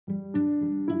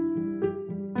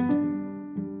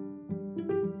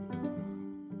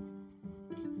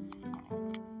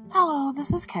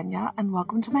this is Kenya, and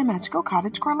welcome to my magical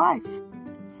cottagecore life.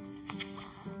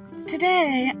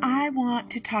 Today, I want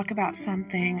to talk about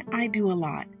something I do a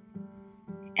lot,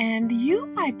 and you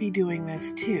might be doing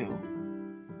this too.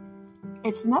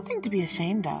 It's nothing to be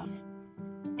ashamed of.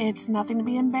 It's nothing to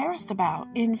be embarrassed about.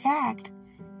 In fact,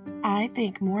 I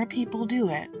think more people do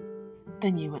it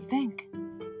than you would think,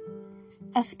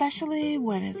 especially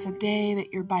when it's a day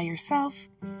that you're by yourself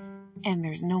and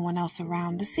there's no one else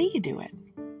around to see you do it.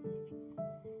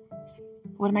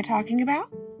 What am I talking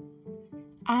about?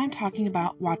 I'm talking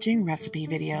about watching recipe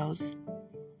videos.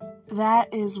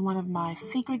 That is one of my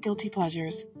secret guilty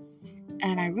pleasures,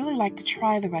 and I really like to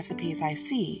try the recipes I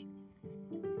see.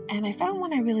 And I found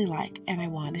one I really like, and I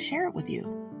wanted to share it with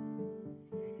you.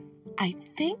 I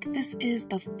think this is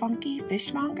the Funky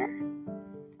Fishmonger,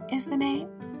 is the name.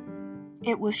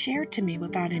 It was shared to me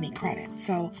without any credit,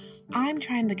 so I'm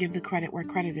trying to give the credit where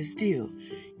credit is due.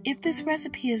 If this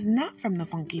recipe is not from the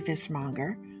Funky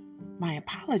Fishmonger, my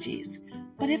apologies.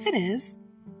 But if it is,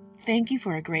 thank you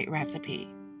for a great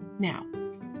recipe. Now,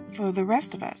 for the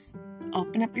rest of us,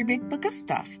 open up your big book of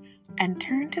stuff and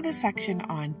turn to the section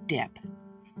on dip.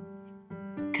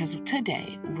 Because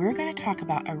today, we're going to talk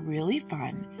about a really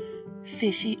fun,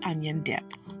 fishy onion dip.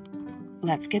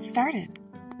 Let's get started.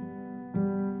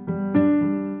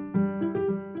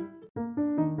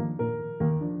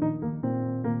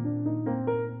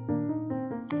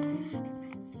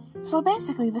 So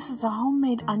basically, this is a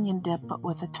homemade onion dip, but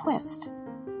with a twist.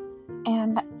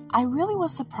 And I really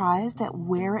was surprised at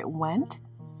where it went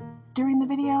during the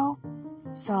video.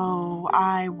 So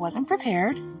I wasn't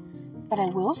prepared, but I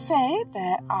will say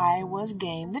that I was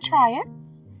game to try it.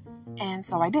 And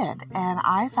so I did. And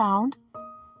I found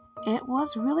it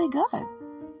was really good.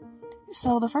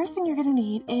 So the first thing you're going to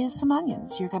need is some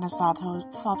onions. You're going to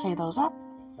saute those up,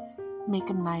 make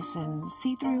them nice and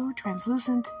see-through,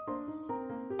 translucent.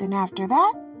 Then after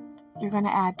that, you're going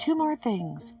to add two more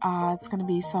things. It's going to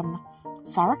be some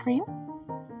sour cream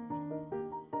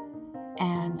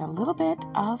and a little bit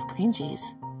of cream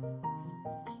cheese.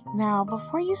 Now,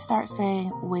 before you start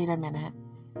saying, wait a minute,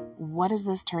 what is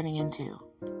this turning into?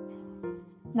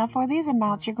 Now, for these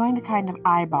amounts, you're going to kind of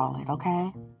eyeball it,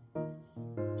 okay?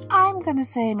 I'm going to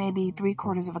say maybe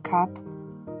 3/4 of a cup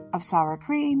of sour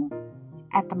cream,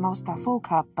 at the most a full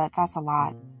cup, but that's a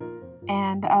lot.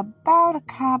 And about a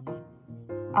cup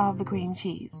of the cream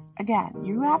cheese. Again,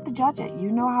 you have to judge it.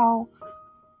 You know how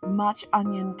much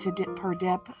onion to dip per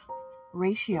dip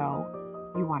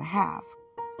ratio you want to have.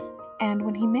 And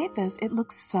when he made this, it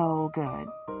looks so good.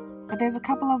 But there's a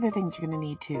couple other things you're going to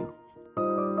need too.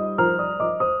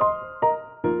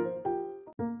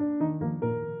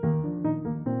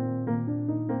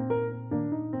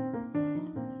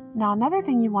 Now, another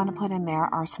thing you want to put in there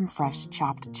are some fresh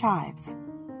chopped chives.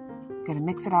 You're going to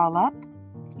mix it all up.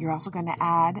 You're also going to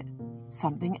add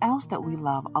something else that we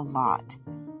love a lot,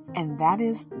 and that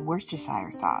is Worcestershire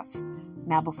sauce.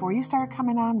 Now, before you start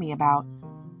coming on me about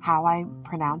how I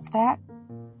pronounce that,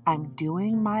 I'm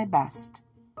doing my best.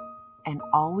 And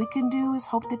all we can do is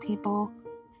hope that people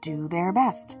do their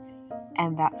best.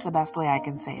 And that's the best way I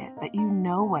can say it, that you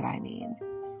know what I mean.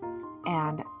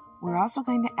 And we're also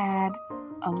going to add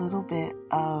a little bit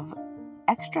of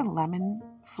extra lemon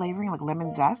flavoring, like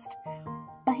lemon zest.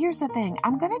 But here's the thing,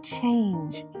 I'm going to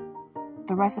change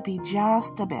the recipe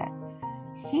just a bit.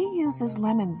 He uses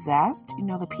lemon zest,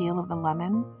 the peel of the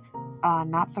lemon,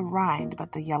 not the rind,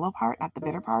 but the yellow part, not the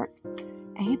bitter part.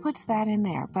 And he puts that in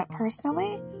there. But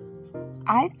personally,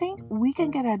 I think we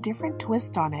can get a different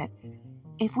twist on it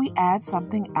if we add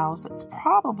something else that's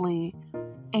probably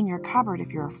in your cupboard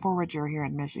if you're a forager here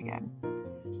in Michigan.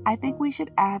 I think we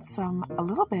should add a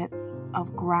little bit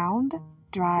of ground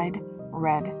dried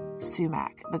red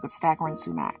sumac, the staghorn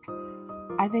sumac.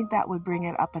 I think that would bring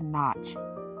it up a notch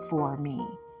for me.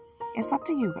 It's up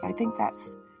to you, but I think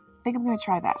I'm going to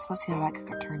try that. So let's see how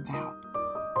that turns out.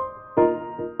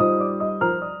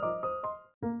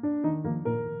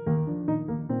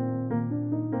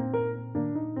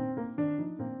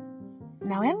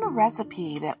 Now, in the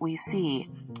recipe that we see,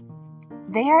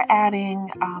 they are adding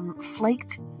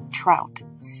flaked trout,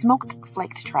 smoked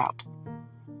flaked trout.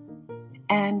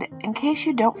 And in case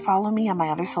you don't follow me on my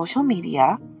other social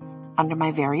media, under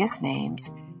my various names,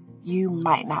 you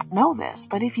might not know this,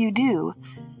 but if you do,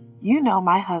 you know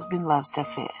my husband loves to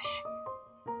fish.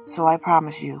 So I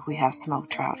promise you, we have smoked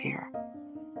trout here,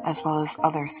 as well as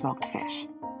other smoked fish.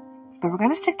 But we're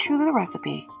going to stick true to the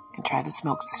recipe and try the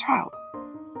smoked trout.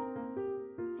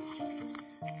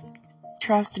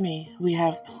 Trust me, we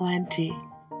have plenty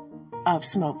of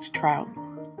smoked trout.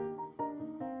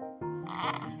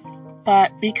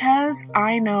 But because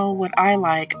I know what I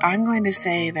like, I'm going to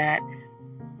say that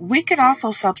we could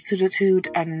also substitute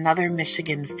another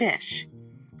Michigan fish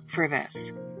for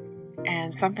this.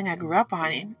 And something I grew up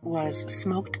on was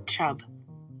smoked chub.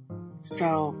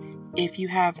 So if you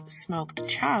have smoked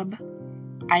chub,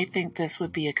 I think this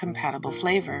would be a compatible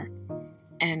flavor.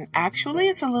 And actually,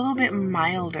 it's a little bit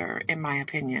milder, in my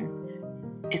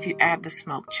opinion, if you add the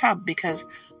smoked chub, because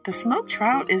the smoked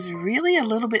trout is really a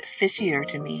little bit fishier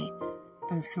to me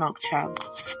than smoked chub.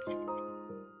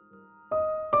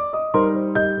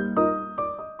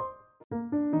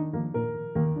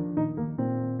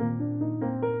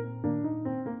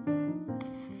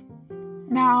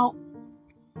 Now,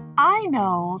 I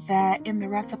know that in the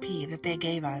recipe that they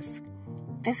gave us,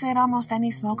 they said almost any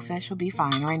smoked fish would be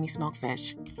fine, or any smoked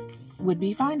fish would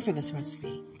be fine for this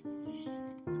recipe.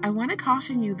 I want to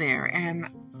caution you there, and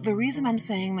the reason I'm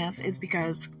saying this is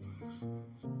because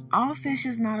all fish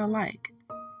is not alike.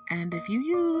 And if you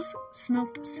use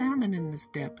smoked salmon in this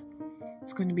dip,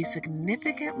 it's going to be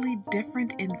significantly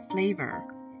different in flavor,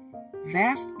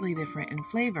 vastly different in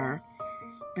flavor,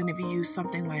 than if you use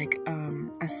something like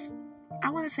a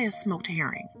smoked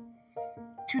herring.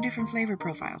 Two different flavor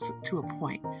profiles to a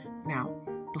point. Now,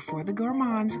 before the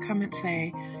gourmands come and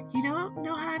say, you don't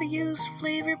know how to use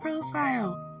flavor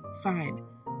profile, fine.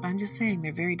 But I'm just saying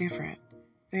they're very different.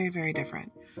 Very, very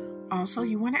different. Also,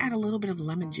 you want to add a little bit of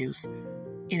lemon juice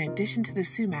in addition to the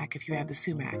sumac if you add the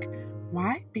sumac.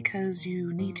 Why? Because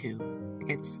you need to.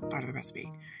 It's part of the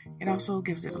recipe. It also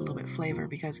gives it a little bit of flavor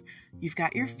because you've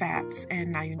got your fats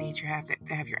and now you need to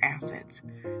have your acids.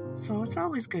 So it's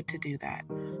always good to do that.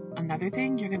 Another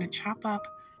thing, you're going to chop up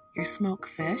your smoked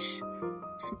fish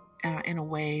in a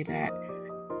way that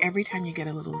every time you get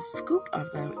a little scoop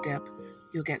of the dip,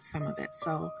 you'll get some of it.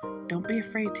 So don't be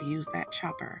afraid to use that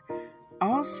chopper.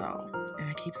 Also, and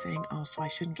I keep saying also, I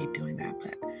shouldn't keep doing that,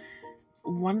 but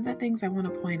one of the things I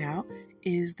want to point out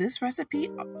is this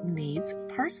recipe needs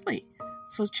parsley.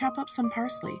 So chop up some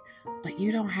parsley, but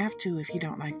you don't have to if you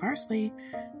don't like parsley.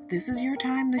 This is your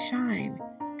time to shine.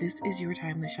 This is your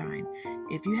time to shine.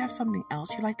 If you have something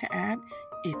else you like to add,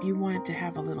 if you wanted to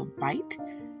have a little bite,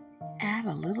 add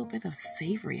a little bit of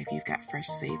savory if you've got fresh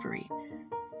savory,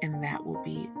 and that will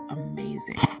be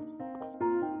amazing.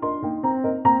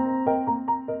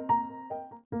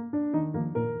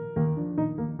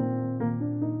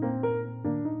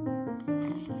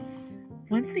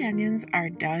 Once the onions are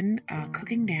done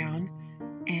cooking down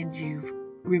and you've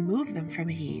removed them from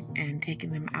heat and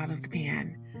taken them out of the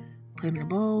pan, put them in a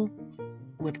bowl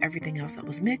with everything else that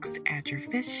was mixed, add your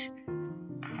fish,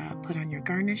 put on your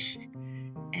garnish,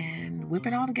 and whip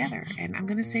it all together. And I'm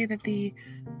going to say that the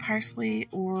parsley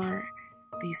or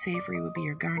the savory would be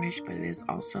your garnish, but it is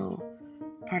also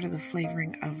part of the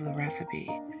flavoring of the recipe.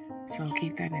 So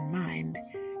keep that in mind.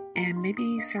 And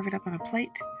maybe serve it up on a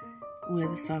plate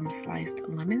with some sliced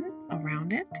lemon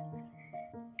around it.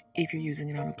 If you're using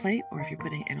it on a plate or if you're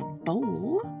putting it in a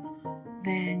bowl,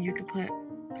 then you could put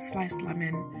sliced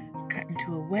lemon cut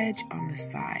into a wedge on the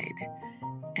side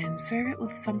and serve it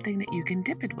with something that you can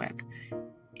dip it with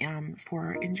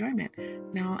for enjoyment.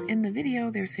 Now, in the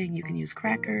video, they're saying you can use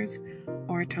crackers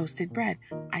or toasted bread.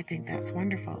 I think that's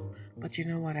wonderful. But you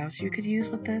know what else you could use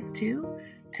with this too?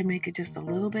 To make it just a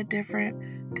little bit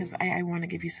different, because I want to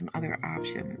give you some other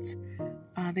options.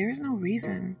 There is no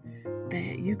reason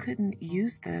that you couldn't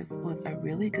use this with a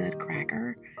really good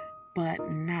cracker, but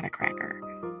not a cracker.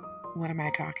 What am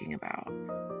I talking about?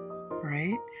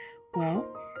 Right? Well,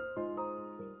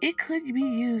 it could be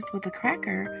used with a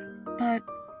cracker, but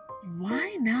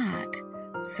why not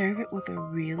serve it with a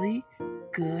really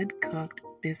good cooked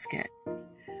biscuit?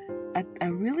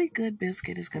 A really good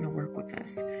biscuit is going to work with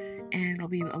this, and it'll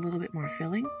be a little bit more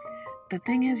filling. The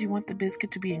thing is, you want the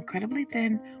biscuit to be incredibly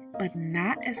thin, but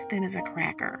not as thin as a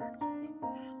cracker.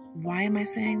 Why am I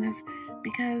saying this?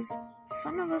 Because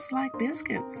some of us like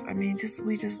biscuits. I mean,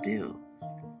 we just do.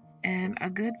 And a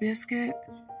good biscuit,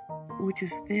 which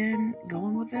is thin,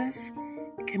 going with this,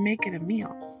 can make it a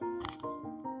meal.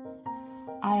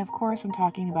 I, of course, am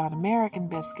talking about American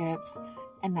biscuits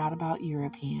and not about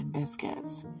European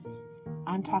biscuits.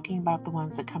 I'm talking about the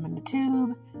ones that come in the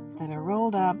tube, that are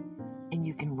rolled up, and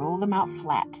you can roll them out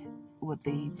flat with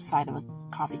the side of a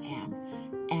coffee can.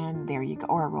 And there you go,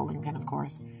 or a rolling pin, of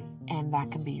course. And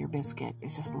that can be your biscuit.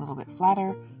 It's just a little bit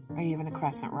flatter, or even a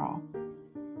crescent roll.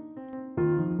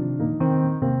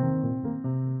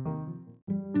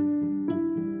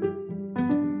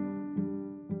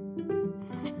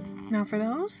 Now, for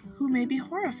those who may be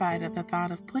horrified at the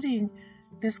thought of putting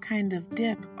this kind of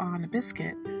dip on a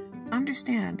biscuit,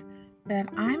 understand that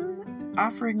I'm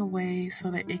offering a way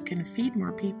so that it can feed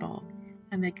more people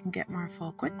and they can get more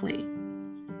full quickly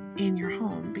in your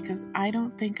home, because I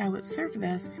don't think I would serve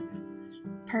this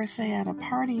per se at a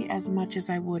party as much as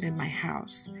I would in my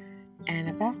house. And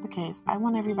if that's the case, I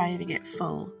want everybody to get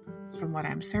full from what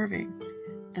I'm serving.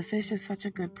 The fish is such a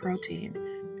good protein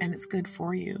and it's good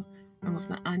for you. And with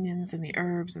the onions and the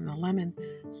herbs and the lemon,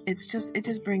 it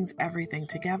just brings everything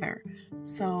together.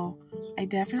 So I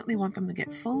definitely want them to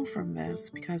get full from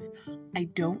this, because I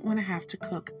don't want to have to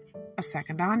cook a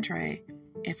second entree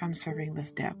if I'm serving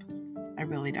this dip. I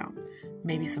really don't.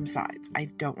 Maybe some sides. I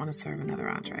don't want to serve another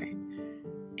entree.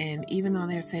 And even though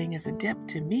they're saying it's a dip,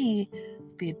 to me,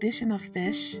 the addition of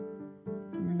fish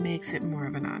makes it more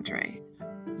of an entree.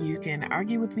 You can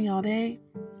argue with me all day.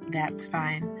 That's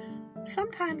fine.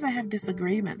 Sometimes I have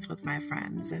disagreements with my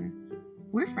friends, and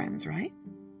we're friends, right?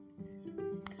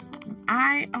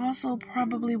 I also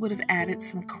probably would have added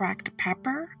some cracked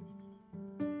pepper,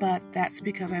 but that's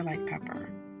because I like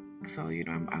pepper. So,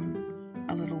 I'm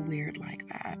a little weird like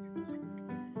that.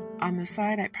 On the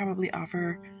side, I'd probably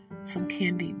offer some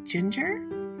candied ginger,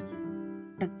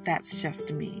 but that's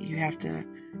just me. You have to,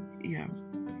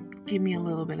 give me a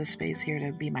little bit of space here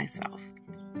to be myself.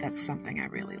 That's something I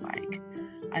really like.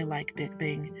 I like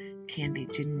dipping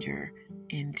candied ginger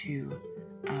into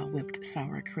whipped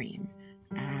sour cream.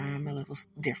 I'm a little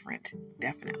different,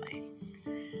 definitely.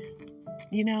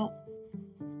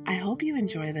 I hope you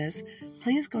enjoy this.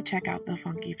 Please go check out The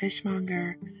Funky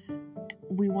Fishmonger.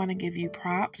 We want to give you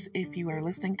props if you are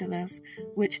listening to this,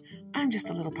 which I'm just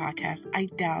a little podcast. I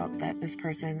doubt that this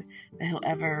person, that he'll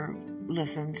ever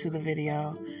listen to the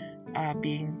video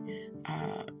being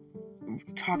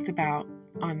talked about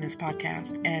on this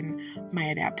podcast and my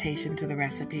adaptation to the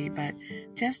recipe. But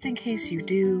just in case you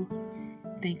do,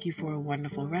 thank you for a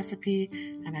wonderful recipe,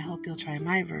 and I hope you'll try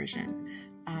my version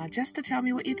just to tell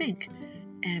me what you think.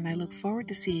 And I look forward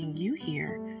to seeing you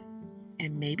here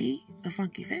and maybe the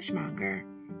Funky Fishmonger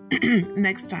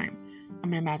next time on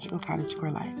my Magical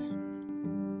Cottagecore Life.